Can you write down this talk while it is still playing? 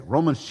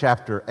Romans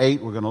chapter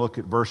 8, we're going to look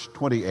at verse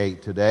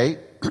 28 today.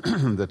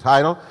 The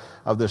title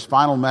of this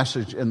final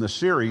message in the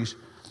series,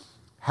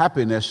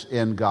 Happiness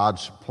in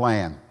God's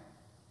Plan.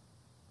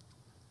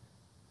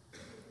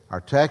 Our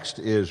text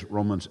is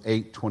Romans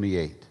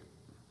 8:28.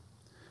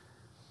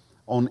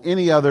 On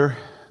any other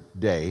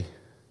day,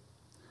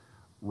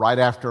 right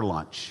after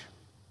lunch,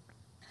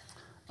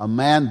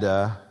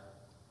 Amanda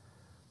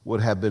would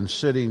have been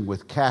sitting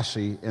with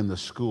Cassie in the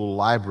school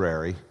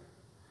library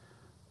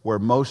where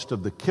most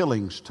of the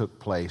killings took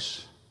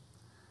place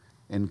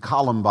in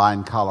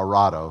Columbine,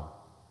 Colorado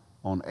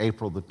on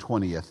April the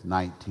 20th,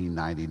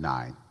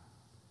 1999.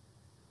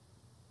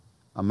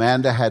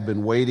 Amanda had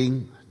been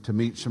waiting to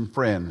meet some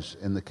friends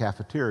in the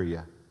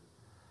cafeteria,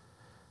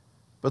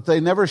 but they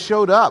never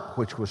showed up,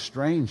 which was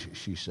strange,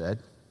 she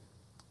said.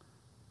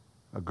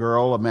 A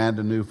girl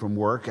Amanda knew from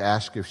work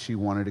asked if she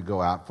wanted to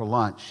go out for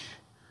lunch.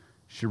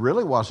 She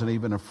really wasn't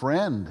even a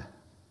friend,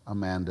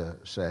 Amanda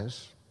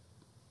says.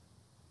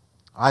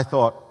 I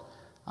thought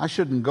I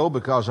shouldn't go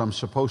because I'm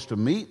supposed to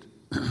meet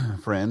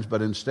friends,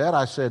 but instead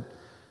I said,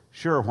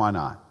 sure, why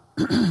not?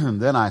 And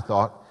then I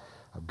thought,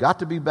 I've got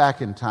to be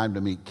back in time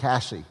to meet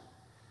Cassie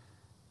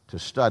to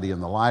study in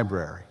the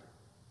library.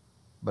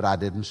 But I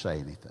didn't say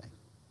anything.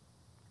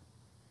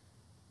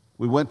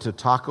 We went to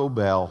Taco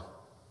Bell.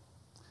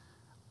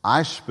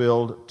 I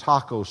spilled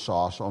taco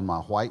sauce on my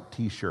white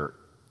t-shirt,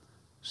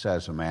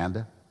 says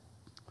Amanda.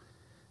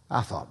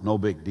 I thought, no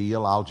big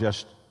deal. I'll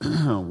just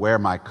wear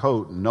my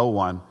coat and no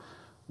one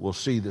will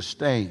see the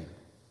stain.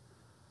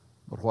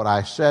 But what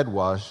I said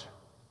was,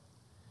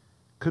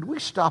 could we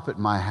stop at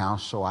my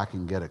house so I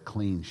can get a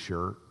clean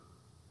shirt?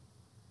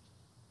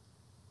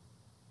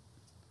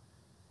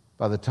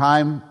 By the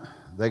time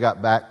they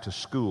got back to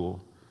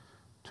school,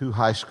 two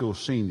high school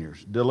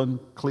seniors, Dylan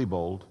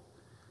Klebold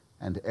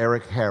and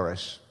Eric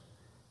Harris,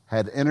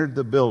 had entered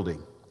the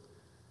building,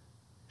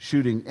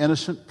 shooting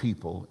innocent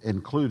people,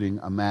 including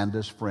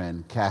Amanda's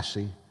friend,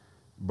 Cassie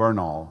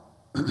Bernal,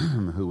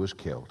 who was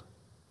killed.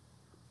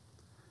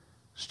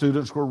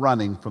 Students were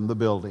running from the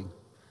building.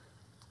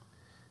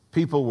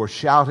 People were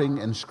shouting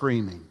and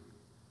screaming.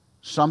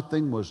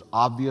 Something was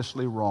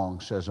obviously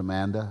wrong, says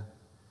Amanda,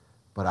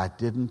 but I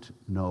didn't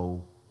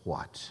know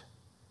what.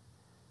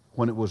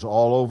 When it was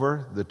all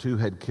over, the two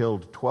had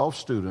killed 12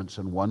 students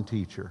and one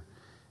teacher,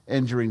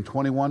 injuring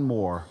 21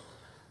 more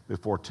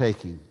before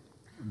taking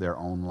their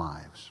own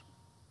lives.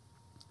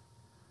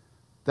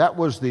 That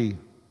was the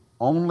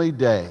only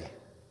day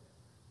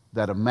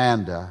that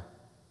Amanda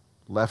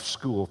left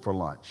school for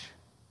lunch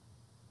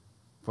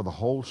for the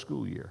whole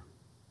school year.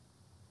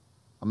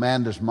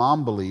 Amanda's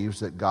mom believes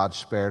that God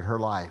spared her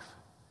life.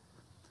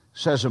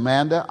 Says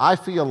Amanda, I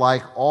feel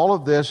like all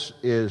of this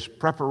is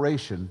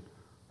preparation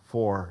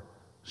for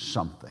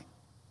something.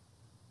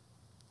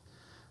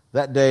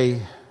 That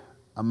day,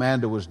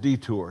 Amanda was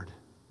detoured.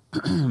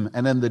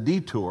 And in the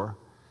detour,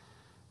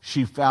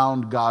 she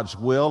found God's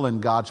will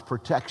and God's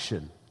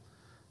protection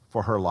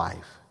for her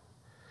life.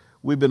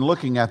 We've been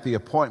looking at the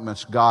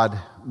appointments God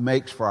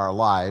makes for our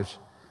lives,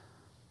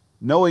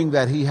 knowing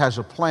that He has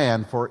a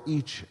plan for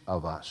each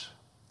of us.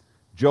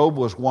 Job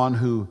was one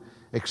who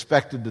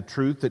expected the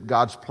truth that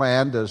God's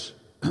plan does,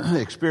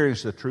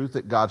 experienced the truth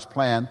that God's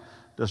plan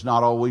does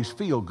not always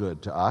feel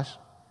good to us.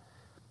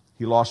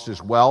 He lost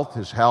his wealth,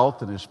 his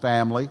health, and his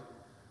family,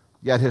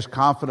 yet his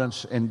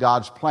confidence in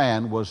God's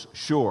plan was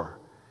sure.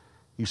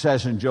 He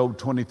says in Job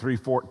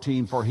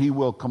 23:14, for He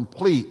will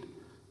complete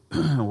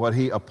what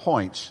He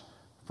appoints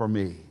for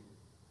me.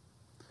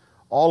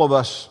 All of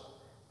us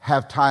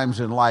have times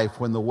in life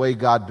when the way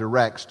God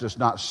directs does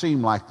not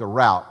seem like the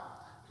route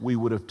we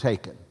would have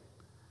taken.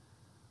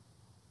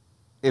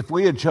 If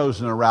we had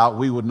chosen a route,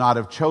 we would not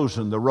have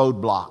chosen the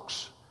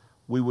roadblocks.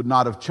 We would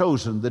not have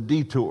chosen the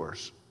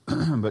detours.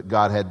 But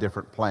God had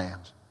different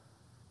plans.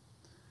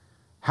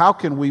 How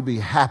can we be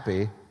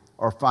happy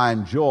or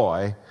find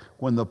joy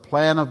when the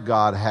plan of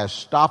God has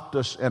stopped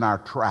us in our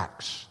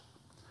tracks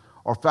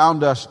or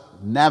found us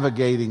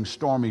navigating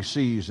stormy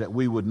seas that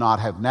we would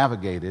not have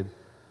navigated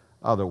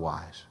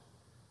otherwise?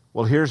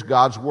 Well, here's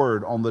God's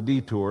word on the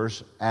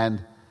detours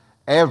and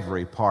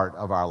every part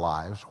of our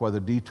lives,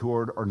 whether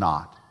detoured or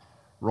not.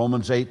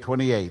 Romans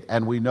 8:28,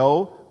 and we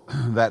know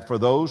that for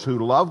those who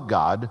love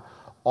God,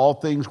 all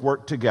things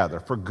work together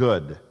for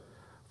good,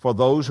 for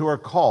those who are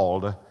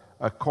called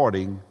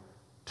according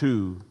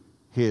to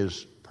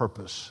His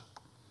purpose.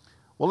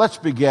 Well, let's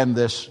begin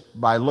this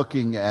by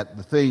looking at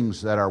the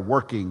things that are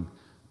working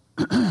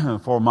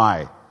for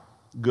my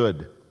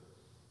good.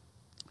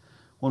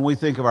 When we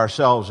think of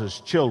ourselves as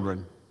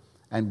children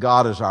and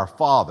God as our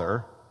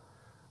Father,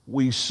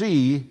 we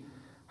see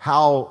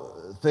how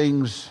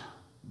things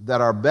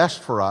that are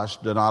best for us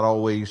do not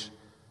always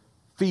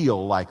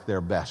feel like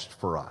they're best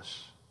for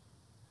us.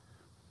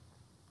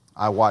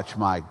 I watch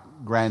my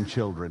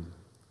grandchildren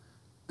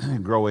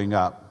growing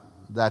up.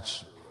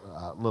 That's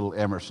little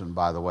Emerson,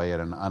 by the way,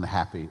 at an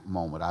unhappy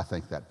moment. I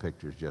think that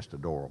picture is just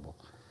adorable.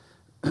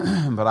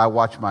 But I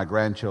watch my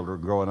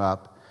grandchildren growing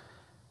up,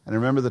 and I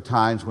remember the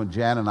times when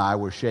Jan and I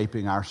were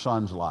shaping our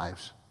sons'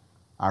 lives.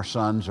 Our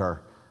sons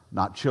are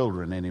not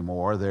children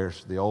anymore.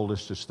 The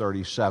oldest is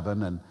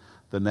 37, and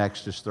the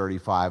next is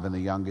 35, and the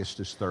youngest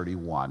is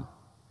 31.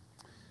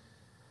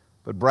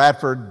 But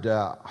Bradford,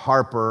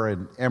 Harper,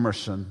 and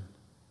Emerson,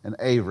 and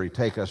Avery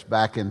take us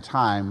back in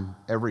time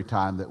every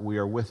time that we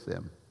are with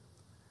them.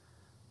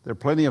 There are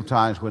plenty of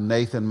times when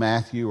Nathan,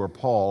 Matthew, or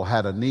Paul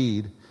had a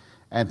need,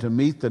 and to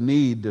meet the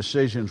need,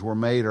 decisions were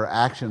made or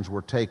actions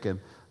were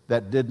taken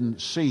that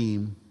didn't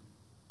seem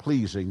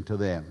pleasing to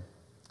them.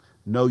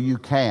 No, you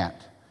can't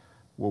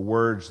were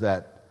words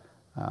that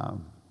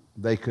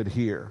they could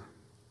hear.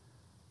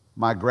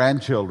 My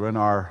grandchildren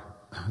are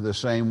the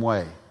same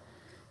way.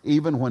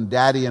 Even when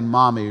daddy and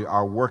mommy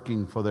are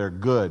working for their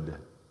good,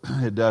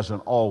 it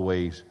doesn't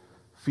always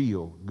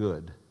feel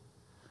good.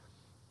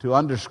 To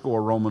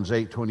underscore Romans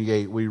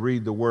 8:28, we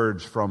read the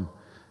words from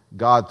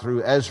God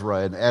through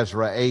Ezra in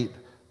Ezra 8,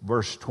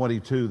 verse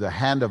 22. The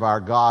hand of our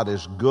God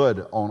is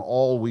good on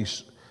all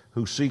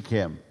who seek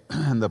him,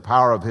 and the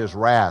power of his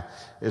wrath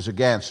is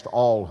against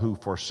all who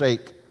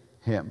forsake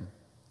him.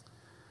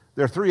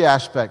 There are three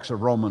aspects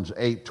of Romans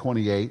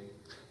 8:28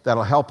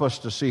 that'll help us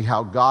to see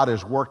how God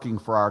is working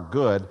for our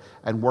good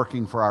and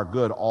working for our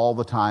good all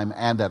the time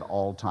and at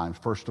all times.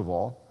 First of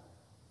all,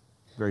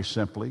 very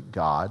simply,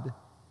 God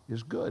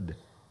is good.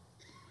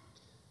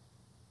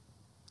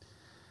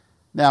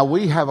 Now,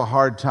 we have a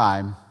hard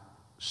time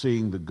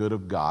seeing the good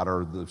of God,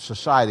 or the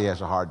society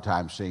has a hard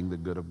time seeing the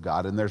good of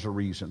God, and there's a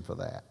reason for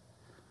that.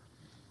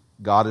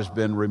 God has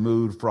been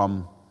removed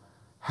from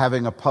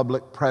having a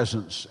public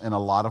presence in a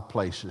lot of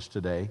places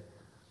today.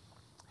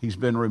 He's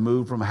been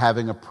removed from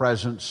having a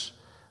presence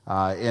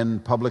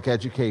in public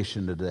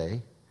education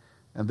today.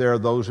 And there are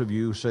those of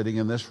you sitting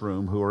in this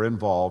room who are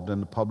involved in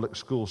the public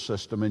school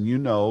system, and you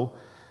know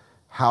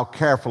how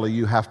carefully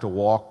you have to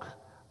walk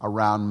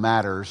around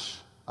matters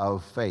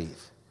of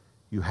faith.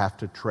 You have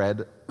to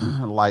tread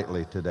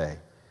lightly today.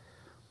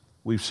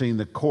 We've seen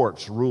the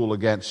courts rule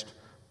against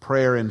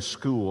prayer in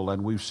school,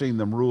 and we've seen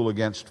them rule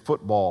against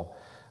football,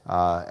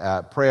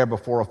 prayer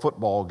before a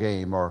football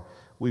game, or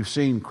we've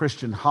seen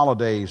Christian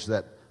holidays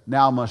that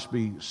now must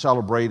be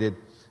celebrated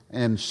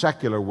in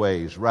secular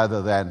ways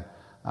rather than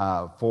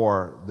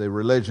for the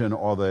religion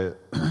or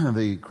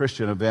the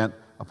Christian event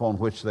upon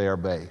which they are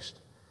based.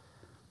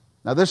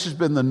 Now, this has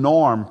been the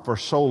norm for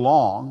so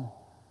long.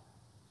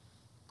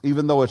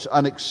 Even though it's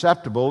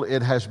unacceptable,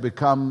 it has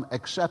become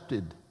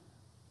accepted.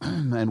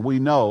 And we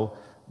know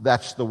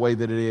that's the way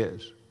that it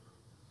is.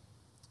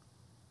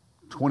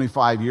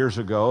 25 years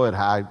ago,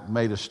 I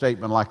made a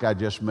statement like I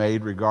just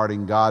made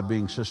regarding God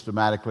being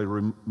systematically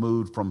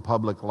removed from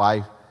public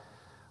life.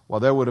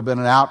 Well, there would have been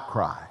an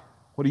outcry.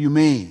 What do you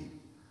mean?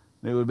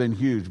 It would have been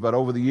huge. But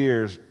over the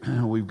years,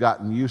 we've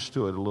gotten used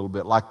to it a little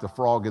bit, like the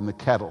frog in the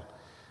kettle.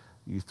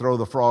 You throw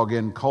the frog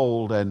in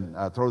cold and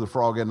throw the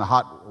frog in the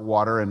hot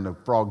water, and the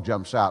frog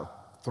jumps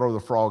out. Throw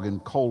the frog in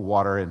cold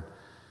water, and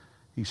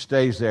he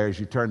stays there as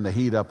you turn the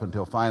heat up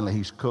until finally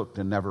he's cooked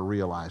and never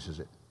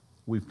realizes it.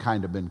 We've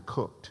kind of been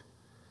cooked.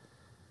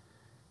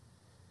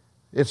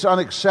 It's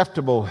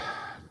unacceptable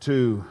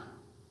to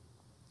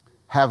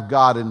have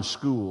God in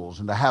schools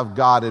and to have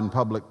God in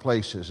public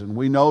places, and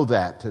we know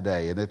that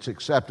today, and it's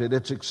accepted.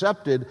 It's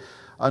accepted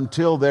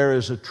until there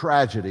is a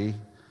tragedy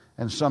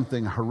and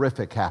something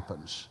horrific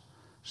happens.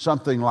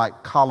 Something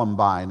like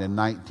Columbine in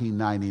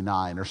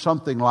 1999, or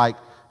something like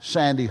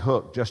Sandy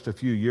Hook just a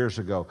few years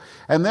ago.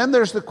 And then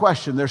there's the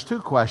question, there's two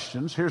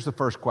questions. Here's the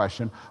first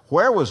question: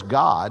 where was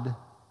God?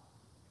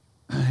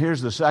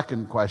 Here's the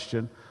second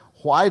question: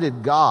 why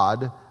did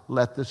God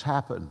let this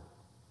happen?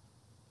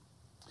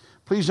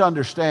 Please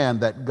understand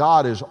that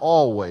God is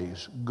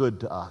always good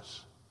to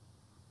us.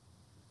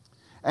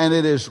 And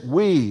it is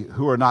we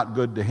who are not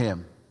good to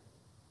Him.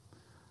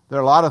 There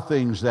are a lot of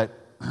things that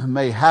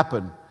may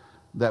happen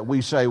that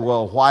we say,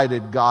 well, why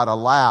did God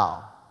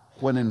allow?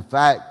 When in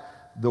fact,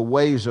 the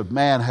ways of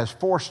man has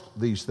forced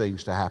these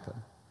things to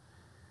happen.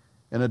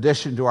 In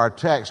addition to our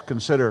text,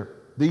 consider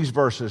these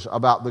verses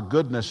about the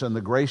goodness and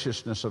the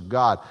graciousness of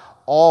God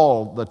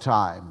all the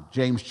time.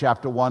 James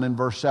chapter 1 and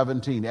verse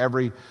 17,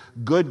 every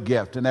good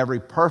gift and every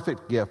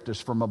perfect gift is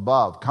from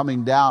above,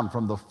 coming down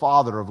from the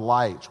Father of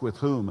lights, with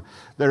whom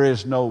there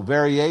is no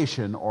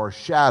variation or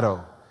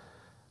shadow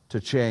due to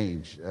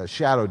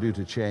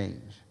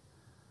change.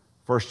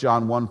 1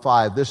 John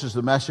 1:5, this is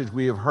the message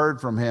we have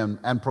heard from Him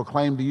and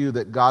proclaim to you,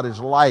 that God is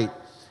light,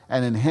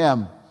 and in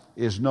Him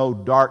is no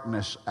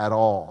darkness at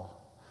all.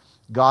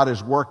 God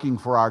is working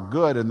for our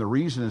good, and the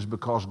reason is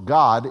because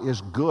God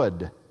is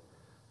good.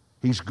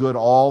 He's good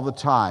all the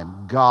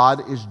time.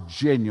 God is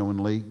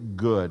genuinely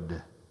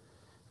good.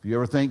 If you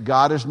ever think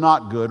God is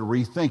not good,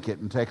 rethink it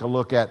and take a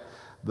look at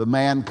the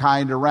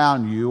mankind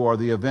around you or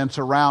the events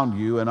around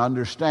you and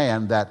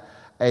understand that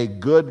a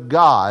good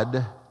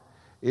God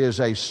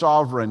is a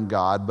sovereign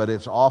God, but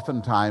it's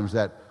oftentimes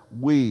that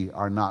we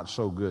are not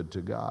so good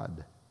to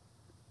God.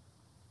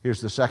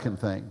 Here's the second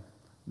thing.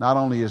 Not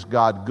only is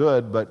God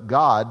good, but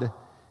God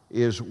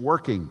is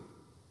working.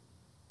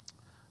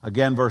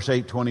 Again, verse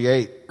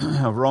 8:28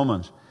 of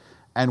Romans.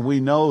 And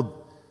we know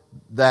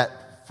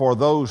that for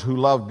those who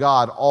love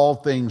God, all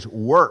things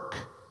work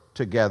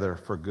together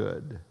for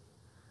good.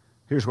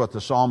 Here's what the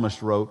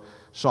psalmist wrote,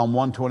 Psalm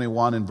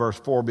 121 in verse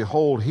 4,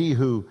 Behold, he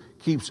who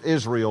keeps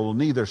Israel will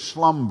neither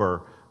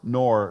slumber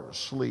nor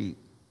sleep.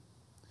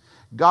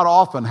 God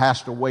often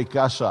has to wake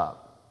us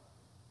up.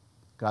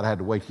 God had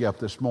to wake you up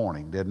this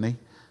morning, didn't he?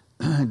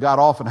 God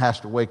often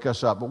has to wake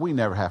us up, but we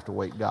never have to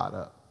wake God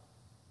up.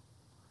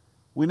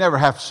 We never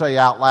have to say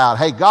out loud,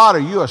 hey, God, are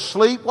you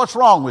asleep? What's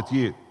wrong with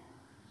you?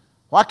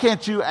 Why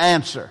can't you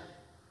answer?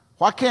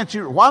 Why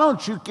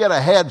don't you get a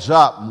heads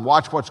up and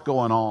watch what's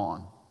going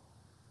on?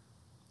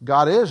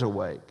 God is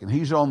awake, and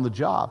He's on the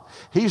job.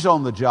 He's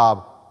on the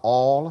job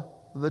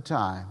all the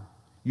time.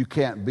 You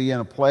can't be in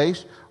a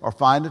place or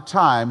find a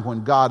time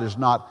when God is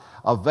not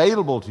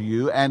available to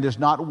you and is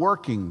not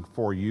working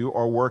for you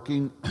or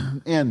working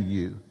in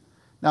you.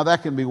 Now,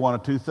 that can be one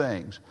of two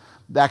things.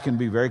 That can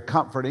be very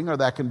comforting, or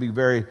that can be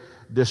very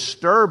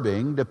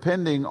disturbing,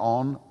 depending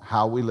on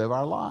how we live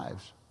our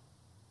lives.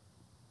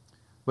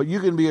 But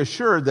you can be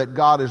assured that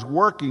God is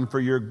working for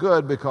your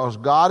good, because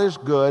God is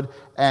good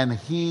and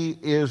He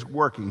is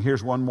working.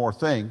 Here's one more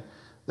thing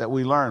that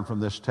we learn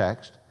from this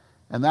text,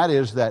 and that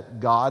is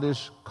that God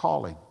is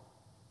calling.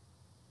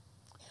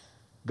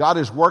 God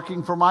is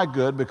working for my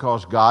good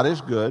because God is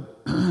good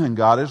and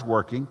God is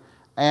working,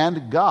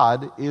 and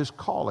God is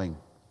calling.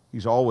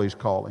 He's always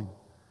calling.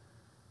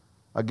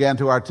 Again,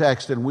 to our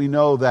text, and we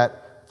know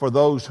that for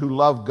those who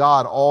love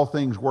God, all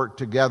things work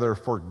together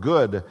for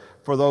good,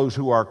 for those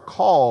who are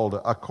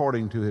called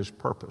according to His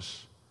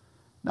purpose.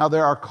 Now,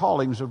 there are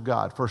callings of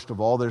God. First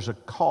of all, there's a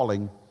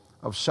calling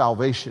of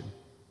salvation.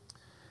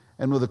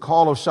 And with the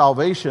call of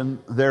salvation,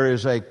 there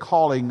is a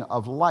calling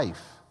of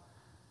life.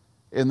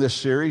 In this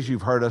series,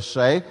 you've heard us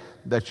say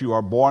that you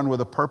are born with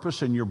a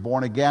purpose and you're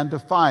born again to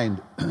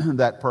find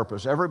that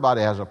purpose.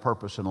 Everybody has a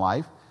purpose in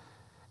life.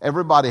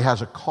 Everybody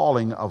has a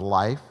calling of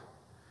life.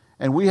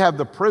 And we have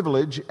the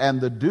privilege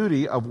and the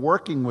duty of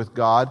working with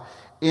God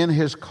in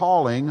His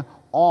calling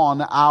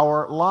on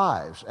our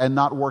lives and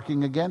not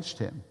working against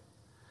Him.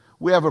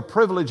 We have a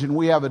privilege and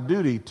we have a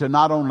duty to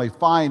not only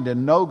find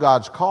and know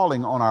God's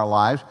calling on our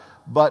lives,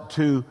 but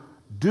to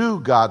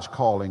do God's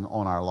calling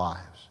on our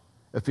lives.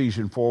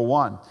 Ephesians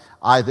 4:1.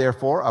 I,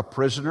 therefore, a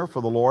prisoner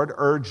for the Lord,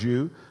 urge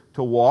you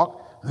to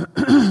walk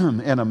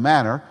in a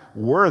manner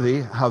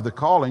worthy of the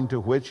calling to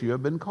which you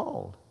have been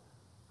called.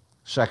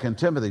 2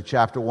 Timothy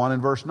chapter 1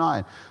 and verse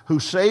 9. Who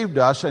saved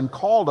us and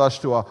called us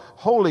to a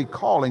holy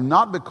calling,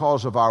 not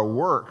because of our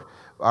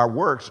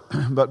works,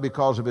 but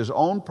because of His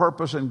own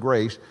purpose and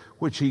grace,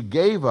 which He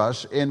gave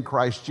us in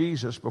Christ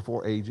Jesus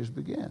before ages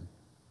began.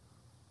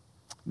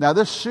 Now,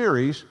 this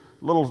series,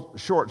 little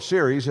short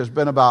series, has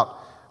been about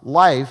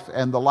life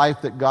and the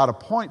life that God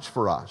appoints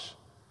for us.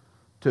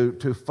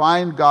 To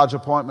find God's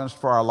appointments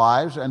for our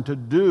lives and to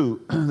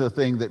do the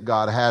thing that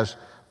God has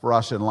for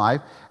us in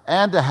life,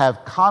 and to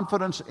have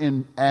confidence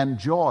in and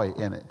joy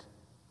in it.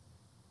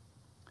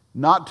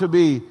 Not to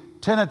be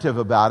tentative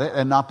about it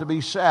and not to be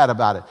sad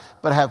about it,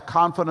 but have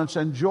confidence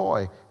and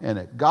joy in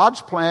it.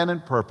 God's plan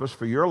and purpose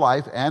for your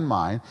life and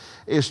mine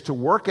is to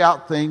work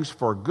out things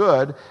for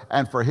good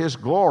and for His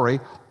glory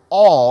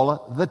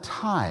all the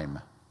time.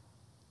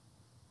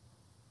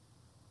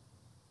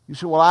 You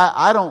say, well,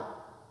 I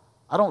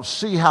don't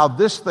see how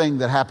this thing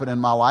that happened in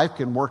my life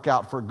can work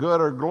out for good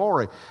or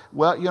glory.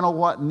 Well, you know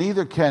what?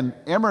 Neither can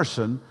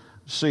Emerson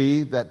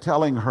see that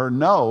telling her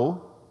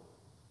no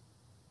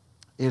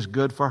is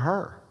good for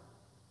her.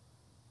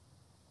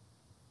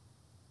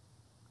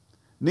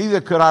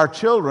 Neither could our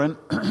children,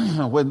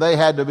 when they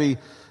had to be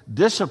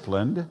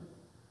disciplined,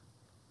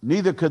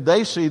 neither could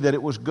they see that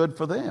it was good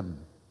for them.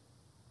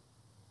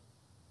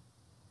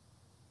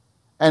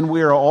 And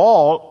we are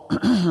all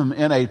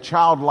in a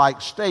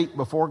childlike state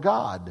before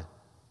God.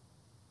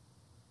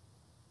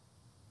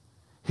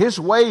 His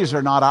ways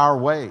are not our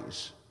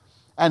ways,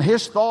 and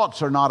His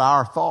thoughts are not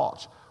our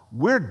thoughts.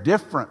 We're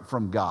different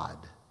from God.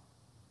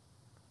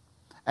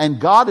 And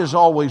God is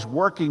always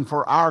working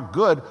for our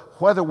good,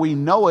 whether we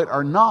know it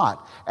or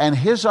not. And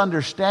His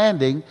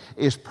understanding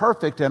is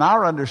perfect, and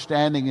our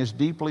understanding is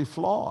deeply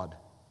flawed.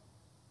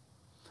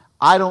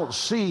 I don't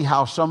see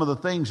how some of the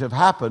things have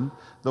happened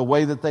the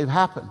way that they've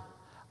happened.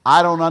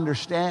 I don't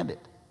understand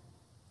it.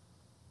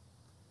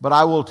 But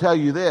I will tell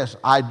you this,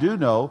 I do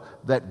know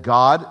that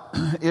God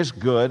is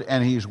good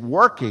and He's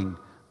working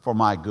for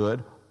my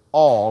good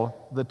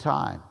all the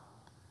time.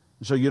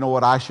 So you know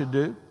what I should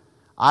do?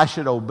 I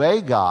should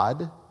obey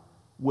God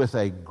with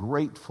a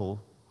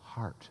grateful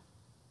heart.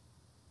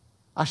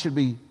 I should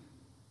be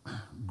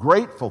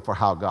grateful for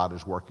how God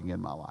is working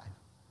in my life.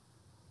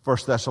 1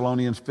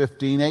 Thessalonians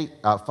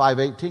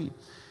 5:18.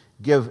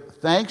 Give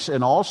thanks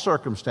in all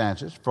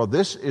circumstances, for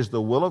this is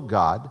the will of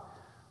God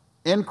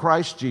in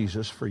Christ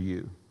Jesus for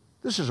you.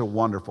 This is a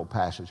wonderful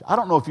passage. I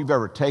don't know if you've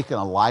ever taken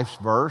a life's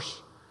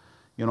verse,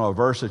 a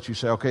verse that you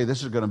say, okay,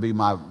 this is going to be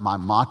my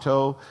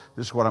motto.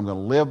 This is what I'm going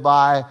to live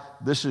by.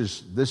 This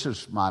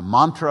is my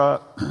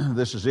mantra.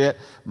 This is it.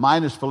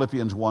 Mine is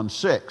Philippians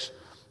 1:6.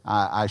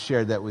 I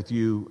shared that with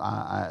you,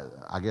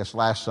 I guess,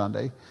 last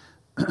Sunday.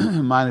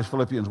 minus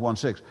Philippians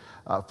 1:6.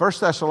 1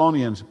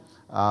 Thessalonians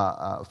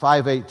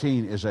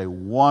 5:18 is a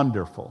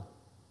wonderful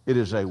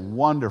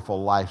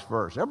life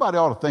verse. Everybody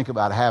ought to think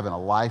about having a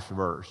life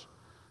verse,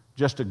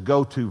 just a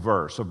go-to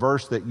verse, a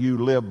verse that you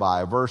live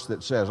by, a verse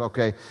that says,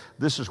 okay,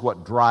 this is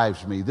what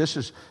drives me. This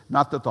is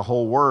not that the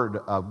whole Word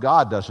of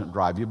God doesn't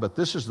drive you, but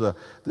this is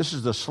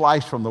the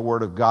slice from the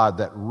Word of God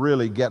that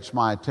really gets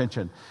my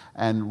attention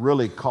and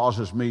really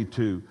causes me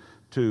to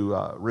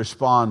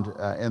respond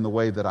in the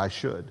way that I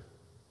should.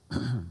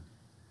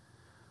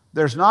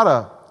 There's not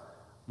a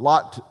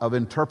lot of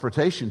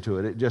interpretation to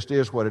it. It just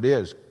is what it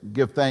is.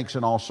 Give thanks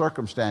in all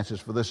circumstances,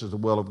 for this is the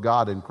will of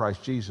God in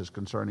Christ Jesus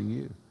concerning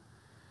you.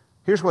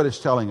 Here's what it's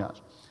telling us.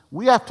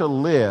 We have to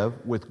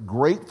live with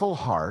grateful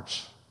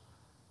hearts,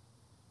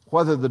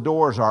 whether the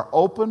doors are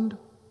opened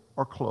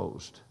or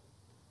closed.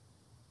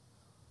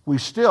 We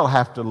still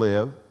have to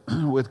live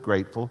with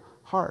grateful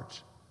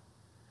hearts.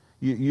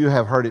 You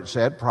have heard it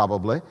said,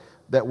 probably,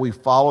 that we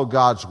follow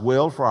God's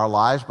will for our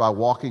lives by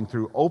walking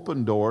through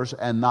open doors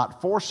and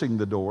not forcing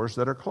the doors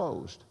that are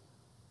closed.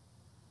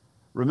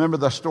 Remember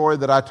the story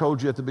that I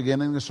told you at the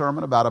beginning of the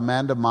sermon about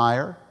Amanda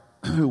Meyer,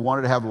 who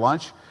wanted to have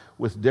lunch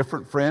with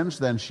different friends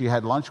than she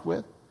had lunch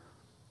with?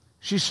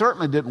 She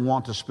certainly didn't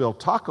want to spill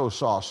taco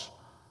sauce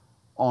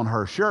on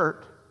her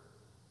shirt,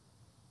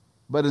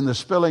 but in the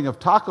spilling of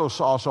taco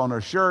sauce on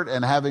her shirt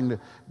and having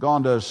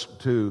gone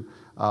to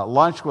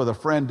lunch with a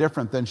friend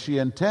different than she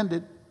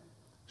intended,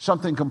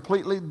 something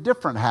completely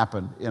different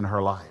happened in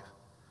her life.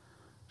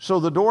 So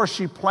the door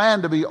she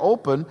planned to be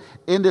open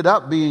ended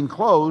up being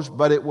closed,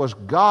 but it was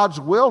God's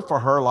will for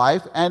her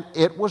life, and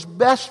it was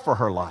best for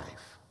her life.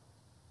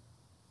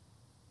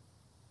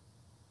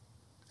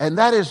 And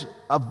that is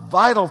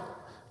vital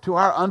to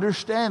our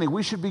understanding.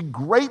 We should be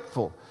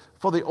grateful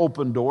for the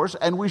open doors,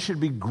 and we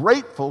should be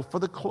grateful for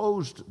the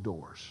closed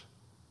doors.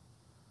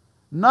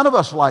 None of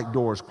us like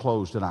doors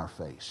closed in our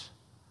face.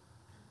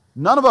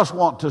 None of us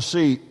want to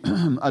see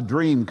a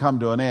dream come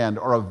to an end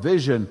or a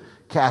vision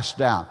cast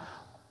down.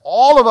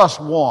 All of us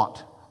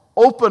want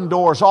open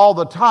doors all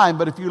the time,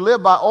 but if you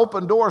live by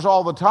open doors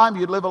all the time,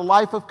 you'd live a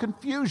life of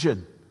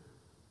confusion,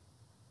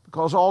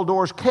 because all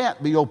doors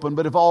can't be open.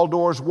 But if all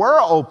doors were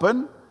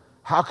open,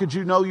 how could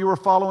you know you were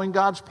following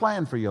God's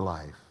plan for your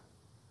life?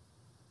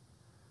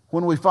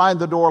 When we find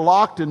the door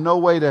locked and no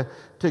way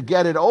to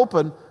get it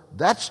open,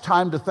 that's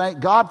time to thank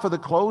God for the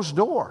closed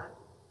door.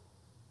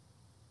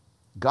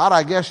 God,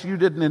 I guess you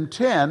didn't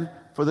intend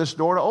for this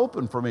door to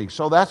open for me,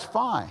 so that's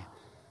fine.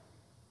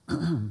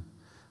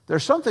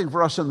 There's something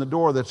for us in the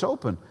door that's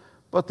open,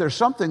 but there's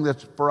something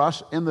that's for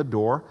us in the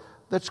door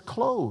that's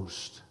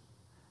closed.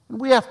 And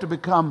we have to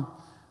become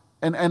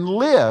and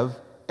live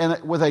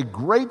with a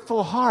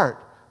grateful heart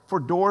for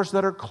doors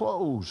that are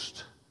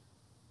closed.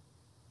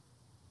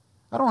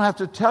 I don't have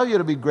to tell you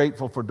to be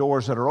grateful for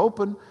doors that are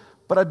open,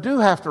 but I do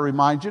have to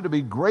remind you to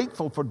be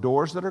grateful for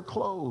doors that are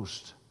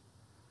closed.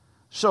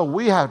 So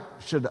we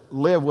should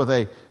live with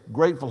a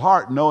grateful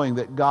heart, knowing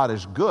that God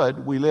is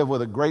good. We live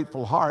with a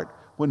grateful heart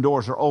when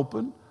doors are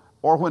open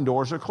or when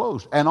doors are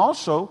closed. And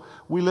also,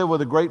 we live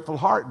with a grateful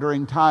heart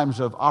during times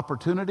of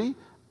opportunity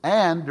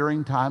and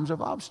during times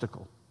of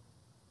obstacle.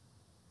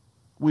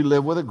 We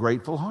live with a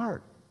grateful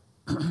heart.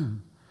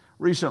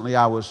 Recently,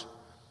 I was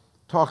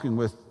talking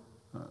with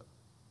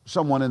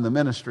someone in the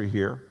ministry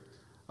here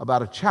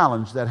about a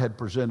challenge that had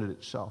presented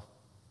itself.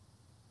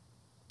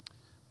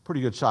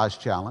 Pretty good sized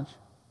challenge.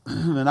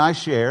 And I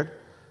shared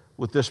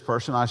with this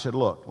person, I said,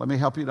 look, let me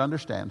help you to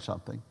understand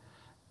something.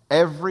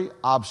 Every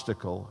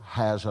obstacle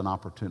has an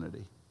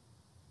opportunity.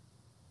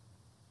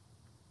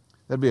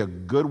 That'd be a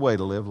good way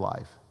to live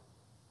life.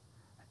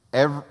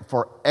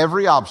 For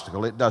every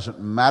obstacle, it doesn't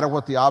matter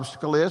what the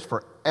obstacle is,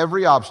 for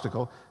every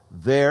obstacle,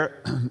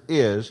 there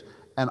is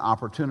an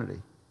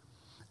opportunity.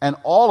 And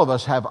all of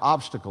us have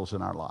obstacles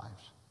in our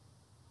lives.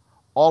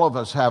 All of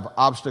us have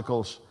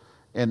obstacles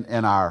in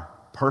our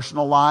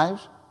personal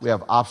lives. We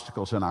have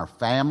obstacles in our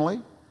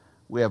family.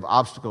 We have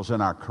obstacles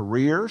in our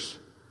careers.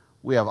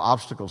 We have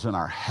obstacles in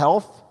our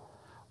health.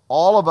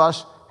 All of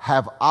us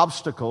have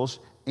obstacles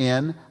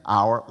in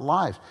our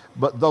lives.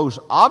 But those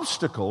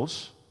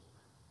obstacles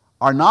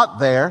are not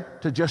there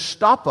to just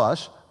stop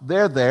us.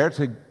 They're there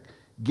to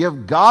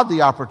give God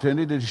the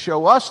opportunity to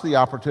show us the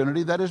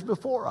opportunity that is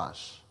before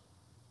us.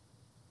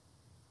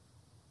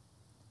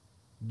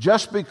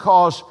 Just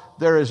because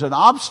there is an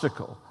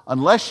obstacle,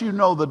 unless you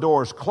know the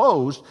door is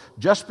closed,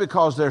 just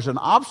because there's an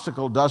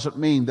obstacle doesn't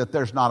mean that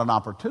there's not an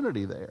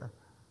opportunity there.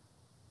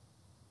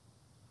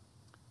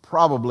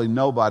 Probably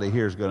nobody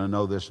here is going to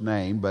know this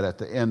name, but at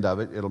the end of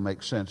it, it'll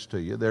make sense to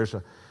you. There's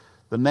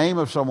the name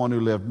of someone who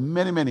lived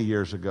many, many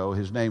years ago.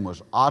 His name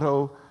was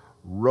Otto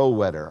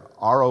Rohwedder,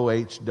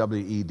 Rohwedder.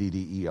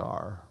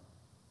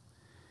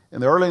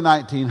 In the early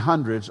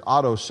 1900s,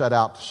 Otto set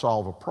out to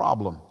solve a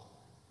problem.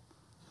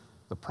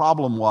 The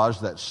problem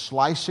was that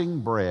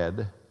slicing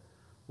bread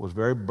was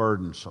very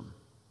burdensome.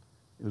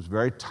 It was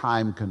very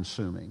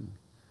time-consuming.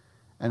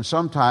 And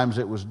sometimes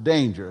it was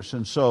dangerous.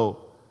 And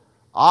so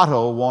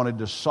Otto wanted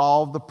to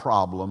solve the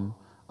problem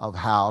of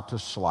how to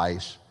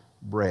slice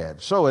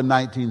bread. So in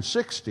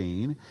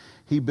 1916,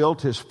 he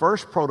built his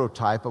first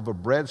prototype of a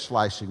bread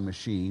slicing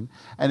machine,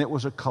 and it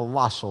was a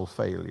colossal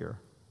failure.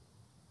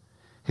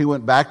 He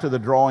went back to the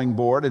drawing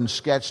board and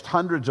sketched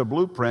hundreds of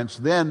blueprints.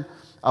 Then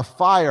a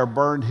fire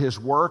burned his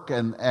work,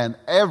 and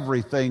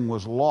everything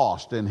was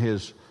lost in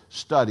his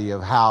study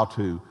of how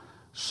to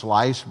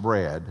slice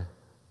bread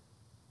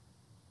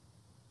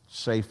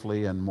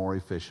safely and more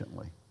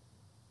efficiently.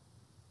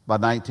 By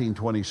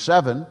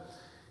 1927,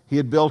 he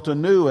had built a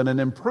new and an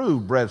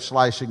improved bread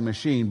slicing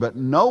machine, but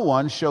no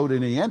one showed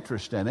any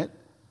interest in it.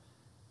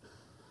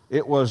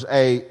 It was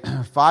a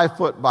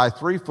 5-foot by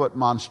 3-foot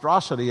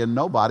monstrosity, and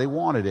nobody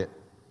wanted it.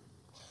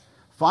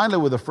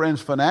 Finally, with a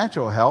friend's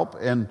financial help,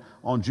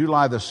 on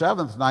July the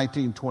 7th,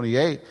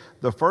 1928,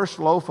 the first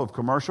loaf of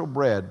commercial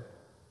bread,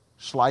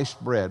 sliced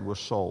bread, was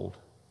sold.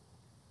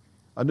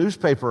 A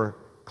newspaper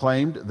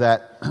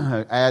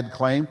ad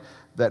claimed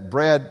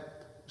that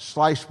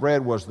sliced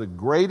bread was the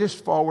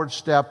greatest forward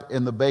step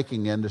in the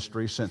baking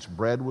industry since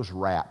bread was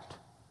wrapped,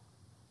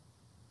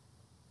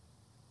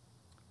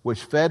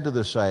 which fed to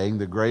the saying,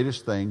 the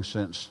greatest thing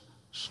since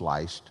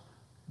sliced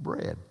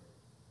bread.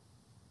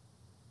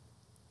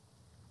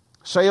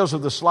 Sales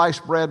of the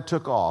sliced bread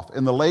took off.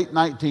 In the late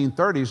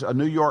 1930s, a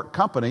New York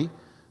company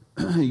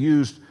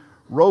used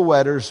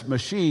Rohwedder's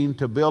machine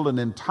to build an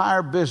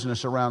entire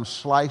business around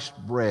sliced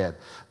bread.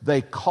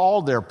 They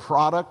called their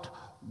product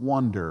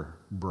Wonder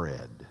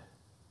Bread.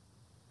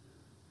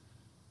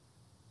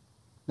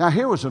 Now,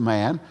 here was a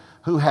man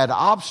who had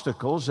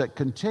obstacles that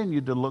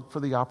continued to look for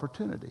the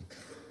opportunity.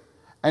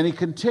 And he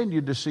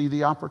continued to see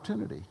the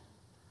opportunity.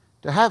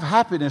 To have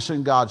happiness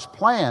in God's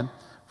plan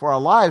for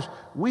our lives,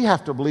 we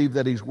have to believe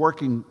that He's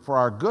working for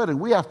our good, and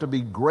we have to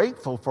be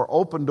grateful for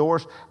open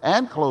doors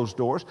and closed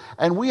doors,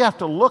 and we have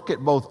to look at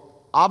both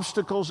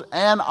obstacles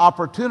and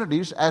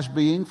opportunities as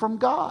being from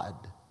God.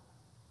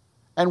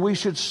 And we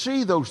should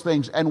see those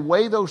things and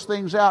weigh those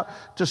things out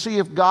to see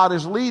if God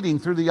is leading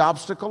through the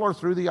obstacle or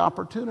through the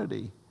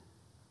opportunity.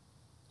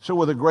 So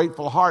with a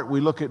grateful heart, we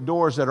look at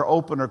doors that are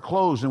open or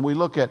closed, and we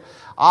look at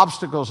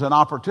obstacles and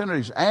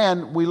opportunities,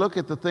 and we look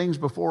at the things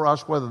before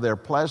us, whether they're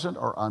pleasant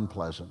or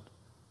unpleasant,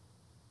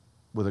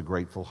 with a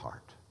grateful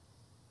heart.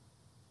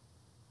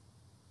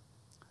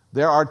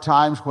 There are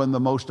times when the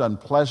most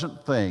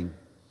unpleasant thing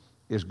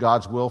is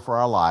God's will for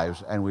our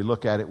lives, and we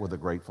look at it with a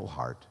grateful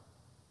heart.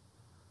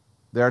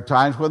 There are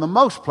times when the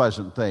most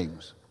pleasant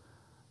things,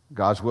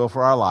 God's will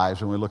for our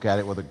lives, and we look at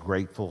it with a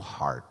grateful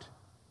heart.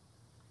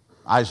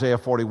 Isaiah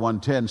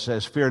 41:10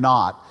 says, "Fear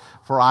not,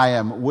 for I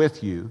am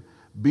with you.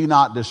 Be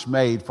not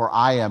dismayed, for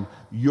I am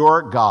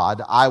your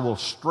God. I will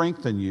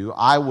strengthen you.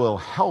 I will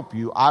help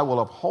you. I will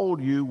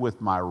uphold you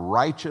with my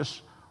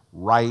righteous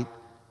right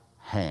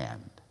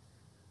hand."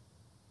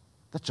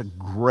 That's a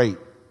great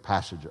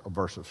a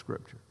verse of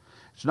Scripture.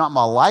 It's not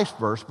my life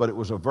verse, but it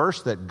was a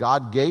verse that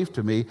God gave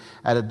to me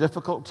at a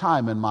difficult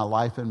time in my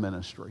life and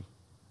ministry.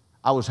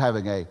 I was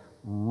having a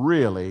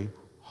really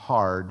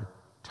hard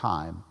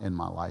time in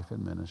my life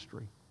and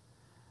ministry.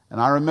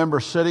 And I remember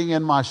sitting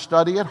in my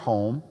study at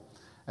home.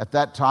 At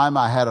that time,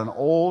 I had an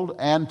old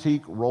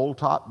antique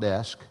roll-top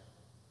desk.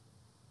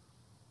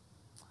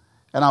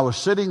 And I was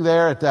sitting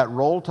there at that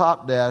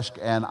roll-top desk,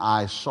 and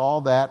I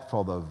saw that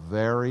for the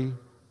very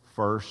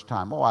first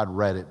time. Oh, I'd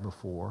read it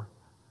before,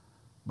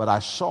 but I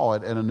saw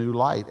it in a new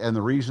light. And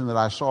the reason that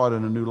I saw it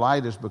in a new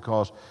light is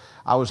because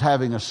I was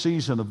having a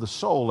season of the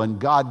soul, and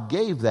God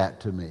gave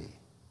that to me.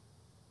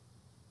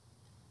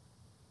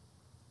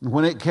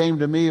 When it came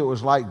to me, it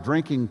was like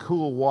drinking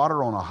cool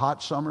water on a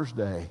hot summer's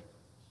day.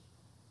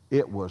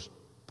 It was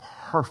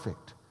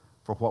perfect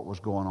for what was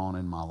going on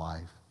in my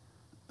life.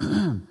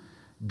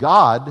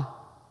 God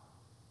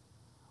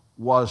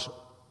was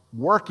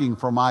working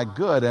for my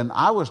good, and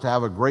I was to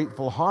have a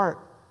grateful heart,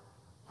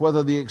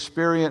 whether the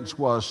experience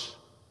was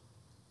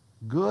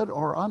good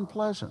or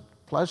unpleasant,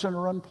 pleasant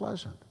or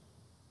unpleasant.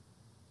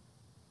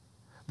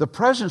 The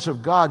presence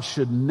of God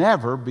should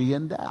never be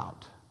in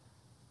doubt.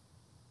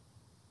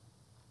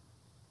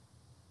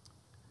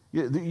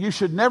 You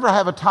should never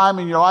have a time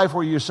in your life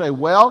where you say,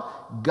 well,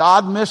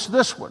 God missed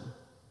this one.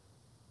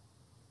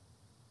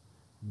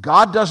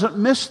 God doesn't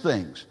miss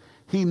things.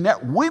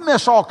 We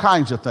miss all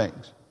kinds of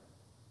things.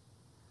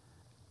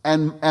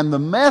 And the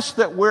mess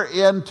that we're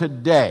in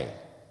today,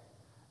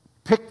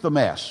 pick the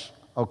mess,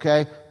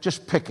 okay?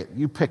 Just pick it.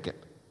 You pick it.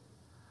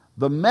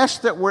 The mess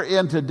that we're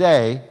in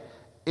today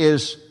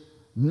is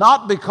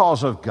not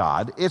because of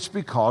God, it's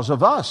because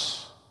of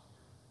us.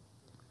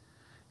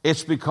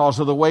 It's because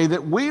of the way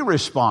that we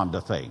respond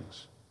to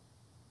things.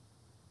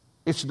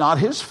 It's not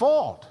His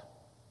fault.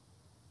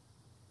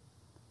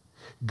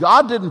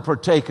 God didn't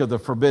partake of the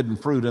forbidden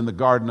fruit in the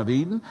Garden of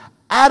Eden.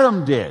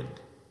 Adam did.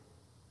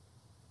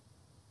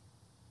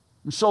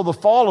 And so the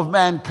fall of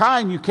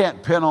mankind, you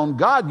can't pin on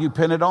God, you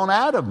pin it on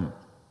Adam.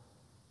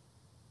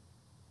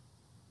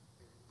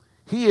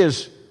 He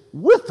is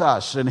with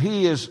us, and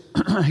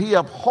He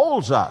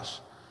upholds us.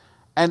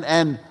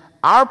 And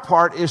our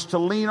part is to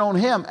lean on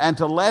Him and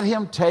to let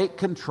Him take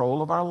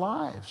control of our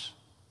lives.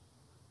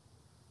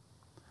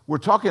 We're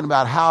talking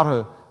about how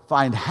to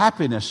find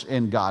happiness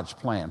in God's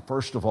plan.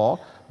 First of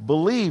all,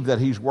 believe that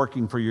He's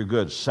working for your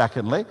good.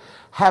 Secondly,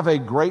 have a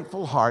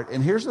grateful heart.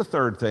 And here's the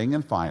third thing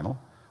and final: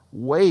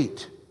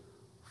 wait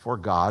for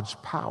God's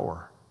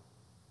power.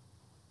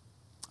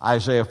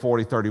 Isaiah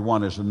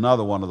 40:31 is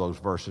another one of those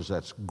verses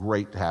that's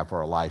great to have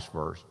for a life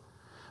verse.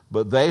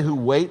 But they who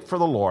wait for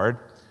the Lord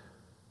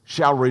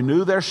shall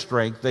renew their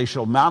strength. They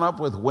shall mount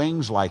up with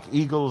wings like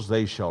eagles.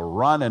 They shall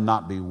run and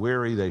not be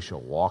weary. They shall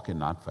walk and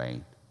not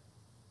faint.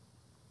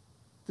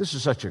 This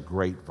is such a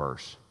great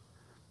verse.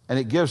 And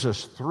it gives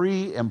us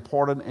three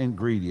important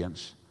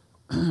ingredients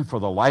for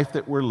the life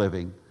that we're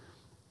living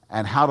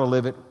and how to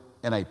live it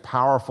in a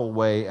powerful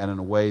way and in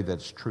a way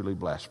that's truly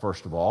blessed.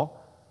 First of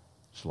all,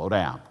 slow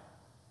down.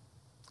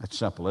 That's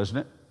simple, isn't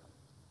it?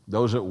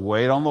 Those that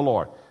wait on the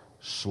Lord,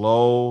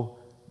 slow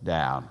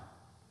down.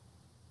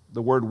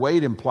 The word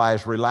wait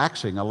implies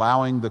relaxing,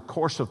 allowing the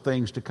course of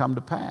things to come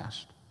to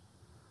pass.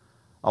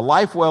 A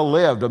life well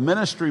lived, a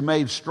ministry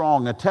made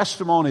strong, a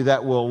testimony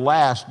that will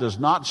last does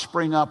not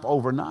spring up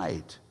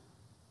overnight.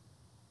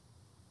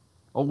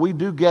 Oh, we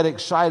do get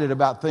excited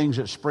about things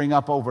that spring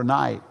up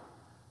overnight.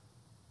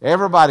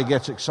 Everybody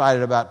gets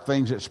excited about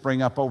things that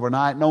spring up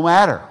overnight, no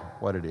matter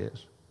what it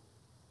is.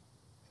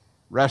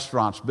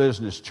 Restaurants,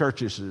 business,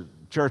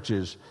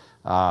 churches,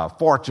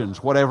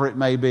 fortunes, whatever it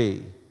may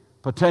be.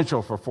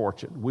 Potential for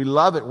fortune. We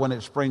love it when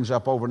it springs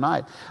up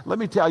overnight. Let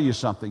me tell you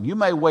something. You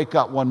may wake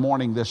up one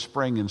morning this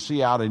spring and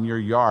see out in your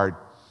yard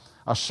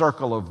a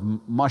circle of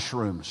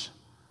mushrooms.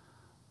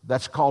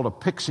 That's called a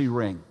pixie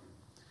ring.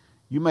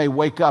 You may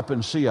wake up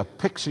and see a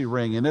pixie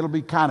ring, and it'll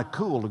be kind of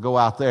cool to go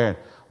out there and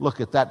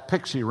look at that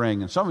pixie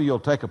ring. And some of you will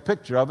take a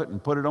picture of it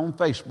and put it on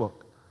Facebook.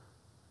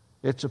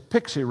 It's a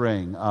pixie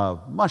ring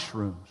of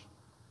mushrooms.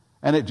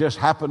 And it just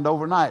happened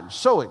overnight.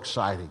 So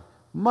exciting.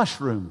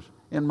 Mushrooms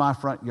in my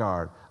front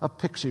yard, a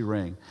pixie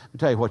ring. Let me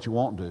tell you what you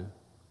won't do.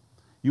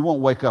 You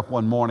won't wake up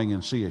one morning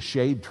and see a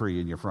shade tree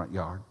in your front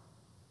yard.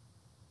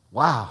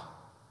 Wow.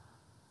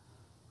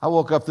 I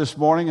woke up this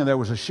morning and there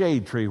was a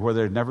shade tree where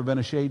there had never been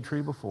a shade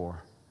tree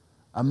before.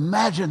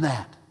 Imagine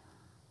that.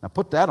 Now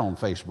put that on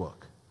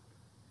Facebook.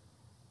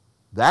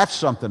 That's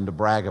something to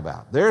brag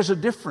about. There's a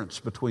difference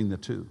between the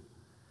two.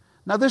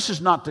 Now, this is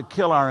not to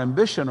kill our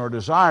ambition or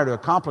desire to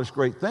accomplish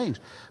great things,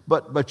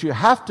 but you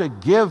have to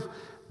give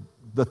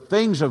the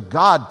things of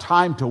God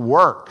time to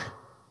work.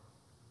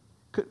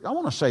 I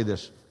want to say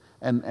this,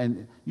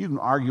 and you can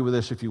argue with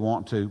this if you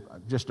want to.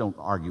 Just don't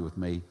argue with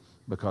me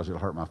because it'll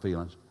hurt my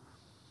feelings.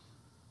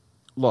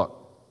 Look,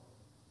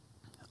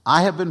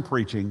 I have been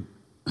preaching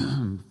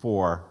since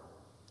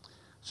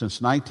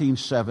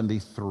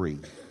 1973.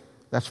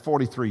 That's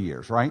 43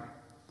 years, right?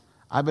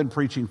 I've been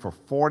preaching for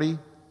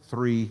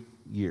 43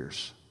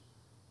 years.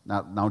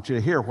 Now, I want you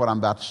to hear what I'm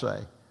about to say.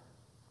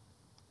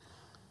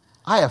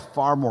 I have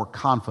far more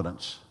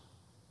confidence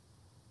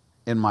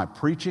in my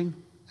preaching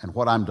and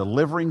what I'm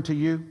delivering to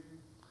you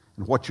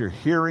and what you're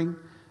hearing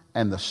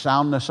and the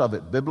soundness of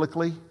it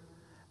biblically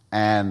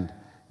and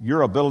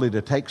your ability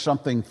to take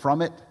something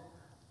from it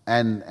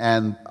and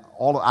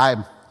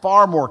I'm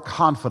far more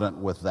confident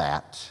with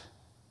that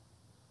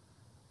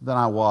than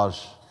I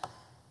was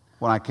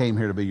when I came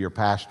here to be your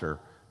pastor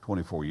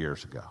 24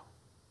 years ago.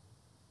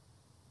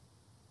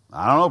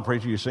 I don't know,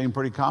 preacher, you seemed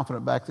pretty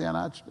confident back then.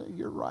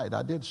 You're right,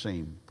 I did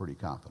seem pretty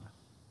confident.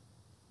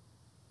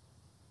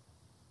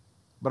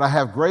 But I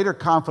have greater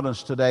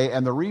confidence today,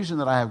 and the reason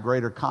that I have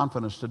greater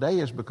confidence today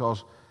is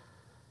because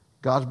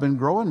God's been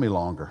growing me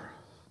longer.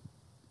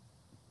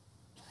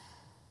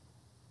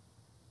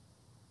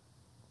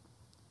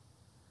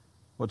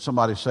 Would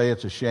somebody say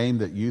it's a shame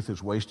that youth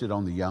is wasted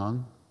on the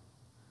young?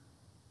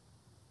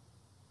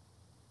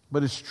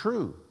 But it's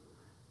true.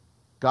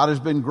 God has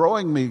been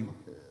growing me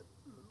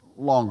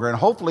longer, and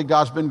hopefully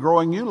God's been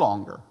growing you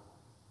longer.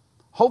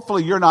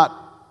 Hopefully you're not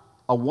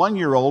a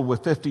 1-year-old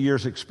with 50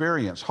 years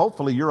experience.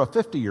 Hopefully you're a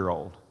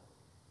 50-year-old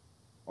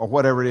or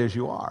whatever it is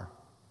you are.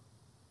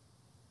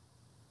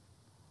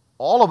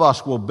 All of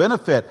us will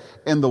benefit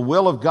in the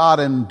will of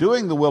God and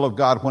doing the will of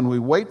God when we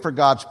wait for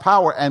God's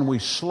power and we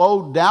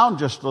slow down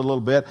just a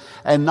little bit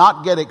and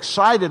not get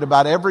excited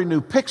about every new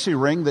pixie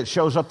ring that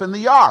shows up in the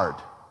yard.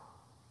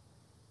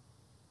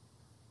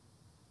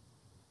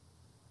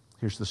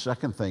 Here's the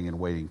second thing in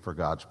waiting for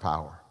God's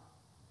power.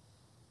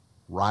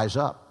 Rise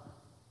up.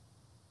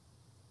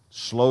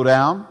 Slow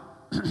down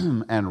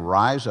and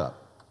rise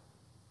up.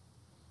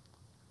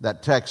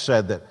 That text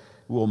said that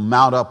we'll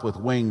mount up with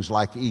wings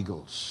like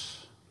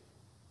eagles.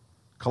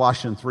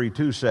 Colossians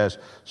 3:2 says,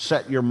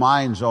 set your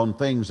minds on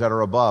things that are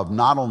above,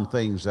 not on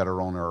things that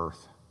are on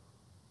earth.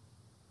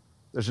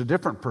 There's a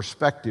different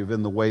perspective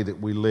in the way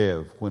that we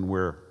live when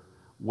we're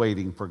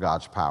waiting for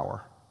God's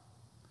power.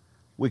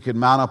 We can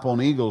mount up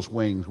on eagle's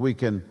wings. We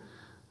can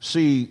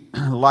see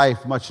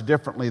life much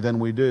differently than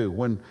we do.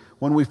 When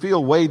we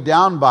feel weighed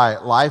down by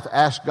life,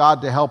 ask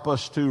God to help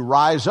us to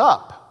rise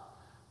up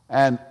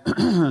and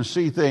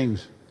see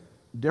things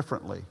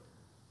differently.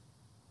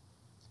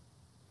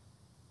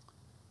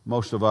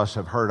 Most of us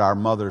have heard our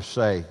mothers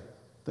say,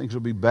 things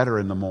will be better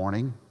in the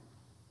morning.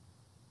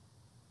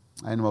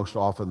 and most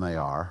often they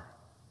are,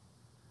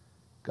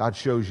 God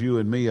shows you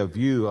and me a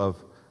view of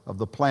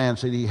the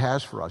plans that He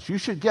has for us. You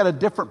should get a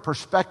different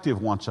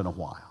perspective once in a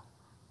while.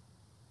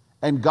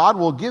 And God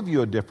will give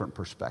you a different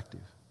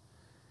perspective.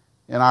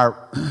 In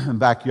our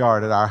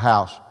backyard at our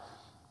house,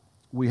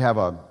 we have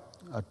a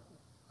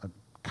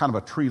kind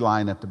of a tree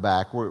line at the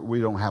back. We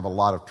don't have a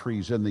lot of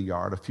trees in the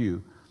yard, a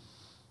few.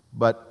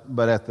 But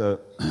at the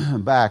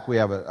back, we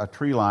have a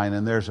tree line,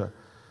 and there's a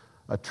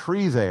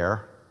tree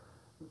there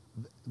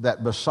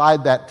that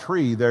beside that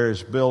tree there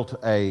is built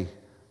a,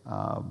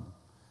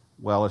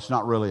 well, it's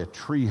not really a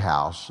tree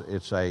house.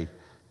 It's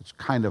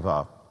kind of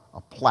a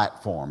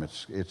platform.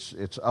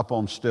 It's up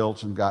on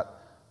stilts and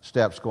got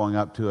steps going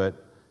up to it,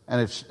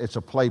 and it's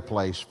a play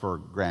place for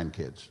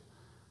grandkids.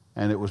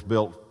 And it was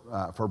built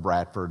for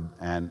Bradford,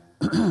 and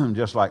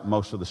just like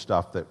most of the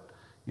stuff that,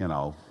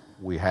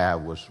 we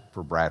have was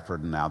for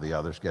Bradford, and now the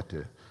others get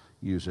to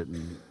use it.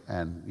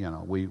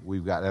 And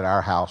we've got at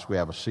our house, we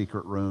have a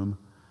secret room,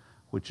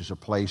 which is a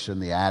place in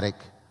the attic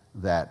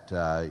that,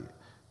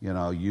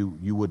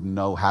 you wouldn't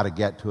know how to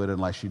get to it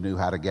unless you knew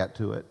how to get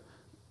to it.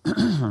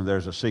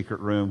 There's a secret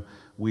room.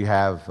 We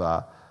have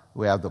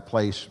the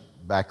place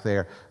back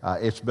there.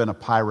 It's been a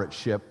pirate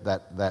ship.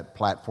 That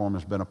platform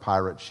has been a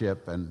pirate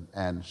ship,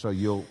 and so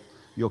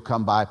you'll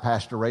come by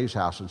Pastor Ray's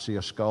house and see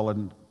a skull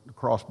and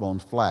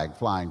crossbones flag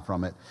flying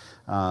from it.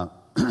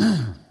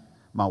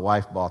 My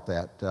wife bought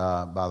that,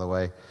 by the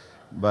way,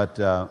 but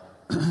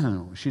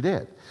she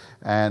did,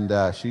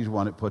 and she's the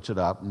one that puts it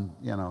up. And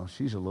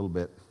she's a little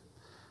bit.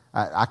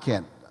 I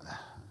can't.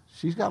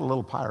 She's got a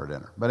little pirate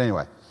in her, but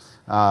anyway,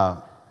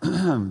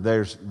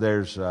 there's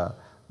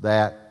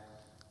that.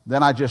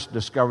 Then I just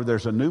discovered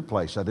there's a new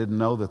place. I didn't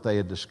know that they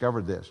had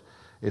discovered this.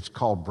 It's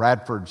called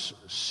Bradford's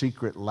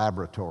Secret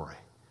Laboratory.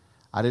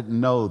 I didn't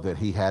know that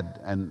he had,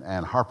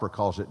 and Harper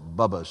calls it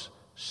Bubba's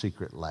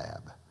Secret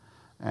Lab.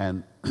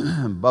 And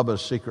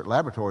Bubba's Secret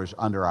Laboratory is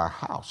under our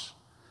house.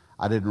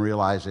 I didn't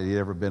realize that he'd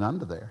ever been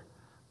under there.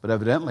 But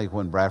evidently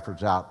when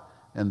Bradford's out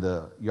in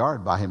the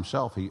yard by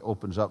himself, he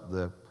opens up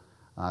the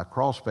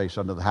crawl space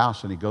under the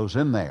house and he goes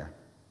in there.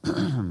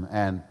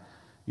 And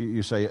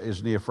you say,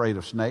 isn't he afraid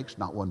of snakes?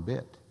 Not one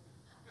bit.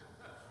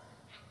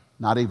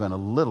 Not even a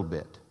little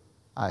bit.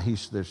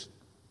 There's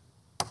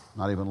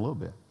not even a little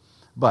bit.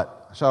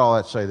 But I said all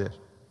that to say this.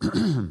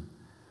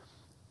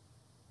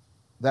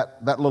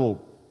 that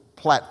little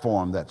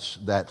platform that's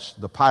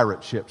the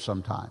pirate ship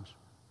sometimes.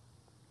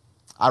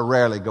 I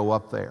rarely go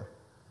up there.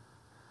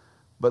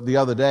 But the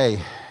other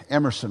day,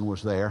 Emerson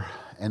was there,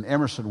 and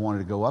Emerson wanted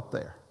to go up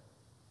there.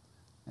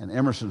 And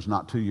Emerson's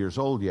not 2 years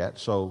old yet,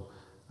 so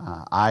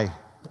I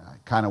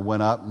kind of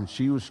went up, and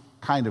she was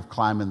kind of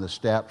climbing the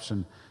steps,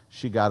 and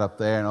she got up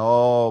there, and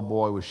oh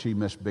boy, was she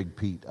Miss Big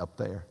Pete up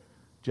there.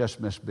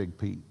 Just Miss Big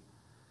Pete.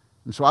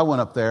 And so I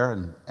went up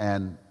there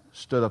and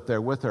stood up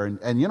there with her.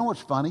 And you know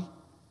what's funny?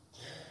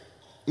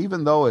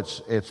 Even though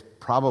it's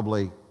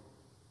probably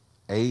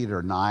 8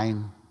 or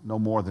 9, no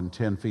more than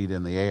 10 feet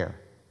in the air,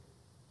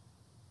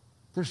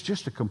 there's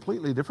just a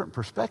completely different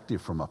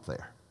perspective from up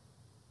there.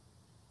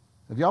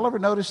 Have y'all ever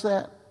noticed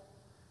that?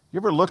 You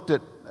ever looked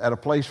at a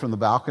place from the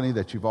balcony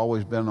that you've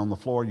always been on the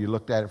floor, you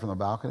looked at it from the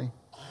balcony?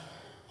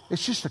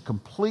 It's just a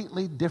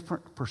completely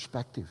different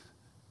perspective.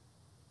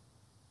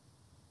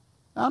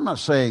 Now, I'm not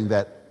saying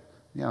that,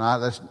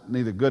 that's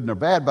neither good nor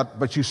bad,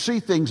 but you see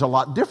things a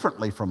lot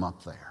differently from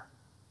up there.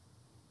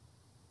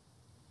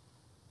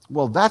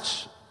 Well,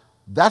 that's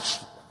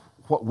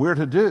what we're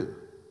to do.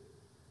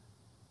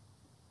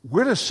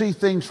 We're to see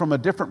things from a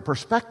different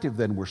perspective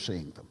than we're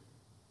seeing them.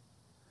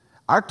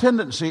 Our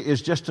tendency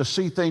is just to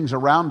see things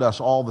around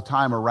us all the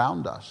time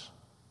around us,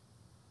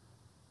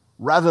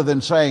 rather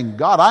than saying,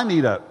 God, I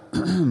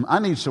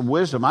need some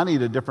wisdom. I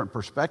need a different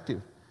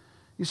perspective.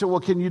 You say, well,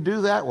 can you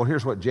do that? Well,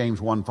 here's what James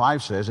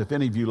 1:5 says. If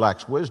any of you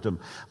lacks wisdom,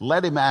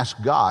 let him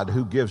ask God,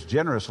 who gives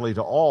generously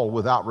to all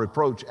without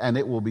reproach, and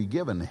it will be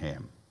given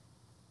him.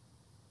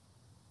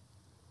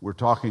 We're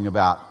talking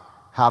about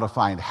how to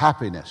find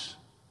happiness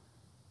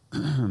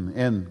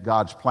in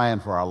God's plan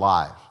for our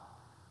lives.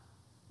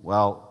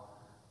 Well,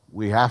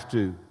 we have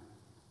to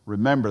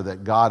remember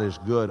that God is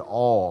good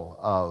all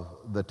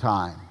of the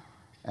time.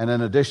 And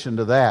in addition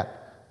to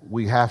that,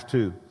 we have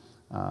to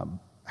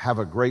have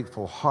a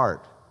grateful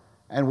heart.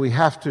 And we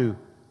have to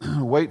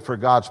wait for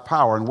God's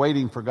power. And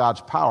waiting for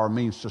God's power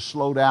means to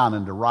slow down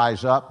and to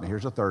rise up. And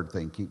here's a third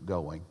thing, keep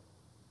going.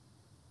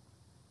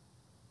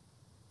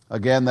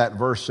 Again, that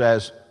verse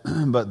says,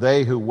 but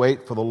they who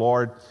wait for the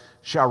Lord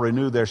shall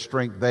renew their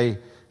strength. They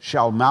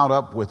shall mount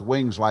up with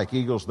wings like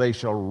eagles. They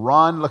shall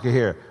run, look at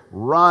here,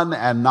 run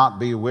and not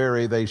be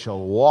weary. They shall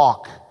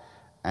walk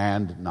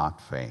and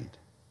not faint.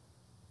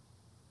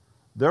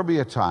 There'll be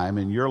a time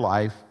in your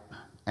life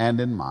and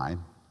in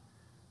mine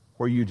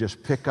where you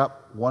just pick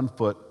up one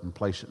foot and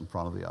place it in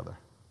front of the other.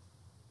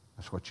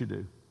 That's what you do.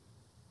 You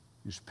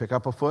just pick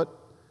up a foot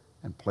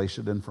and place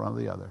it in front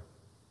of the other.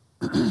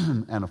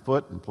 And a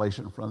foot and place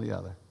it in front of the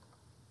other.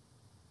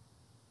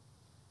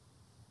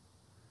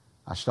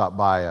 I stopped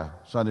by a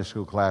Sunday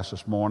school class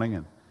this morning,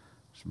 and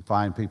some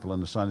fine people in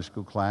the Sunday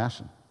school class.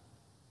 And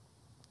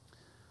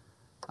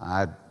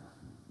I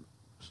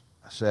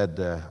said,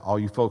 all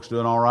you folks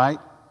doing all right?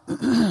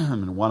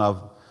 And one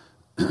of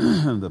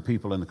the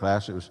people in the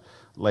class, it was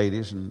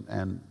ladies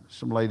and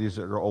some ladies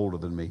that are older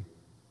than me.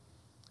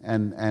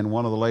 And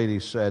one of the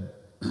ladies said,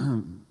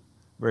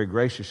 very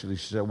graciously,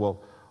 she said,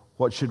 well,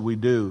 what should we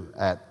do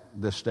at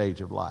this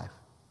stage of life?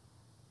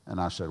 And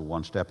I said,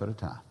 one step at a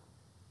time.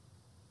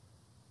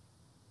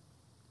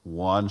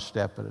 One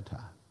step at a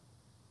time.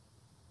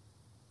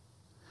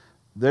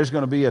 There's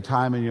going to be a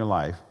time in your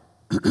life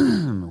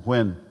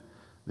when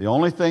the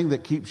only thing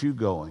that keeps you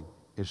going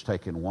is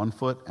taking one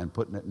foot and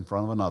putting it in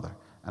front of another,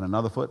 and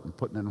another foot and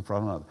putting it in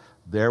front of another.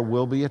 There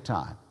will be a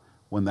time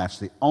when that's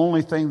the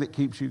only thing that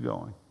keeps you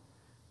going.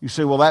 You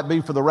say, will that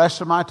be for the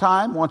rest of my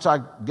time once I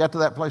get to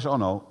that place? Oh,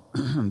 no.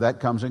 That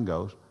comes and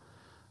goes.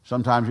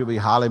 Sometimes you'll be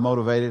highly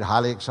motivated,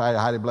 highly excited,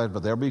 highly blessed,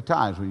 but there'll be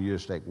times when you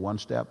just take one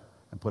step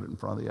and put it in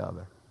front of the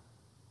other.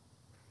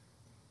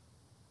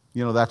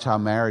 You know, that's how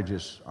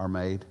marriages are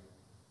made,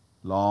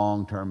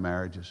 long-term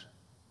marriages.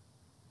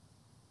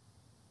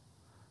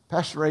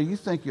 Pastor Ray, you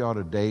think you ought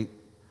to date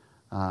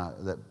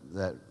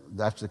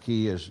that's the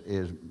key is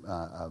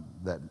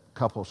that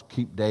couples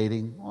keep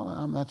dating?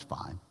 Well, that's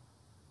fine.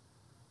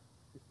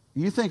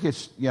 You think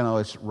it's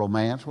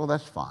romance? Well,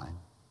 that's fine.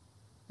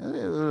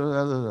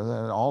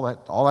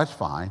 All that's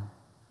fine.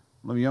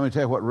 Let me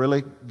tell you what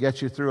really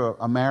gets you through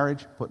a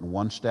marriage: putting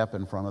one step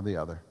in front of the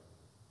other,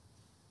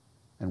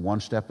 and one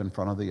step in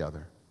front of the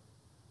other,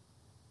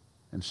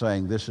 and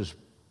saying, "This is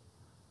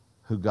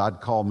who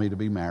God called me to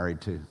be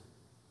married to.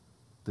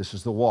 This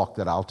is the walk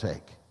that I'll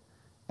take,"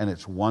 and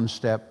it's one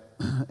step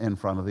in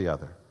front of the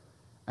other,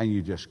 and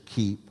you just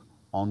keep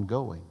on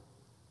going.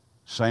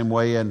 Same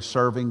way in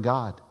serving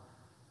God.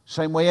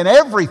 Same way in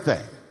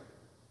everything.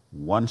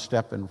 One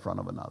step in front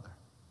of another.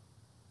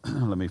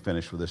 Let me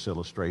finish with this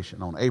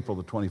illustration. On April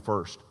the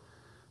 21st,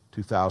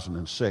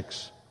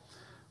 2006,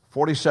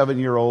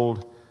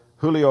 47-year-old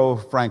Julio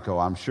Franco,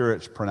 I'm sure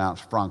it's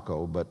pronounced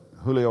Franco, but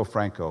Julio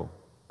Franco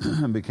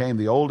became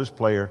the oldest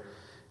player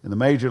in the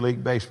Major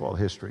League Baseball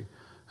history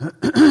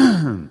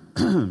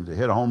to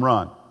hit a home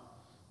run.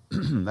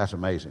 That's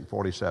amazing,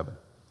 47.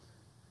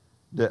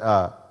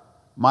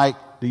 Mike,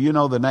 do you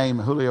know the name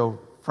Julio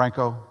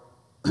Franco?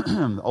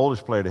 The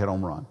oldest player to hit a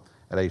home run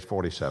at age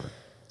 47.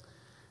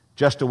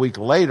 Just a week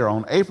later,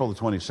 on April the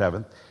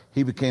 27th,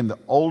 he became the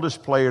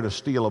oldest player to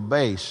steal a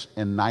base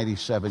in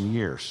 97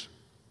 years.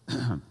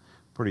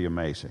 Pretty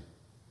amazing.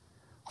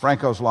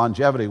 Franco's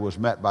longevity was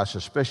met by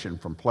suspicion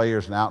from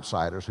players and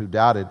outsiders who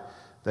doubted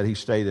that he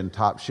stayed in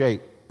top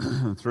shape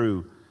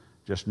through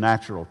just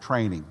natural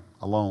training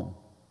alone.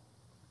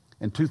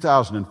 In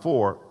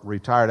 2004,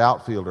 retired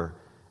outfielder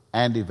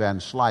Andy Van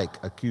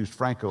Slyke accused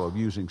Franco of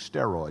using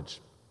steroids.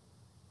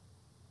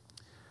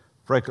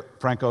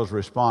 Franco's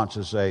response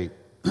is a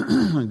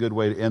good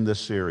way to end this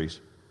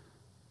series.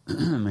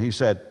 He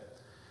said,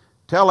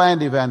 "Tell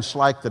Andy Van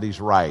Slyke that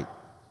he's right.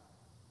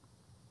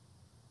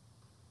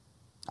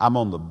 I'm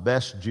on the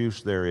best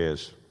juice there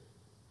is.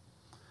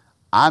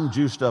 I'm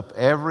juiced up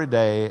every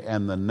day,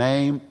 and the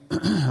name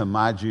of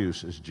my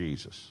juice is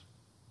Jesus.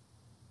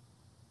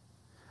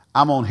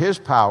 I'm on His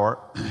power,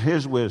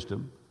 His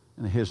wisdom,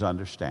 and His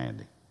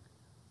understanding.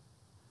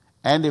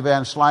 Andy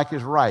Van Slyke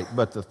is right,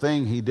 but the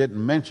thing he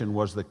didn't mention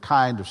was the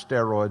kind of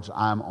steroids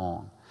I'm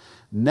on.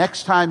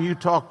 Next time you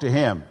talk to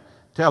him,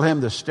 tell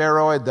him the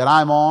steroid that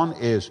I'm on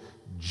is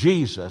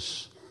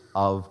Jesus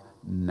of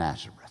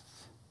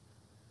Nazareth."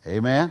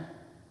 Amen?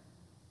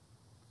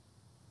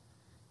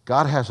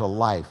 God has a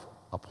life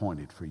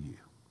appointed for you.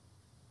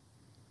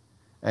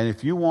 And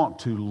if you want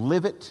to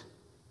live it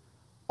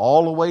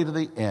all the way to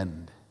the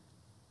end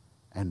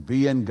and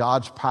be in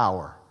God's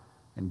power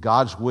and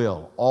God's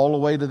will all the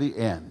way to the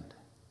end,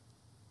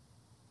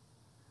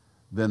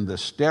 then the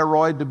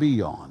steroid to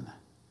be on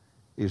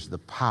is the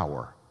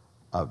power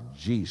of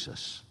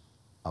Jesus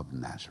of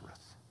Nazareth.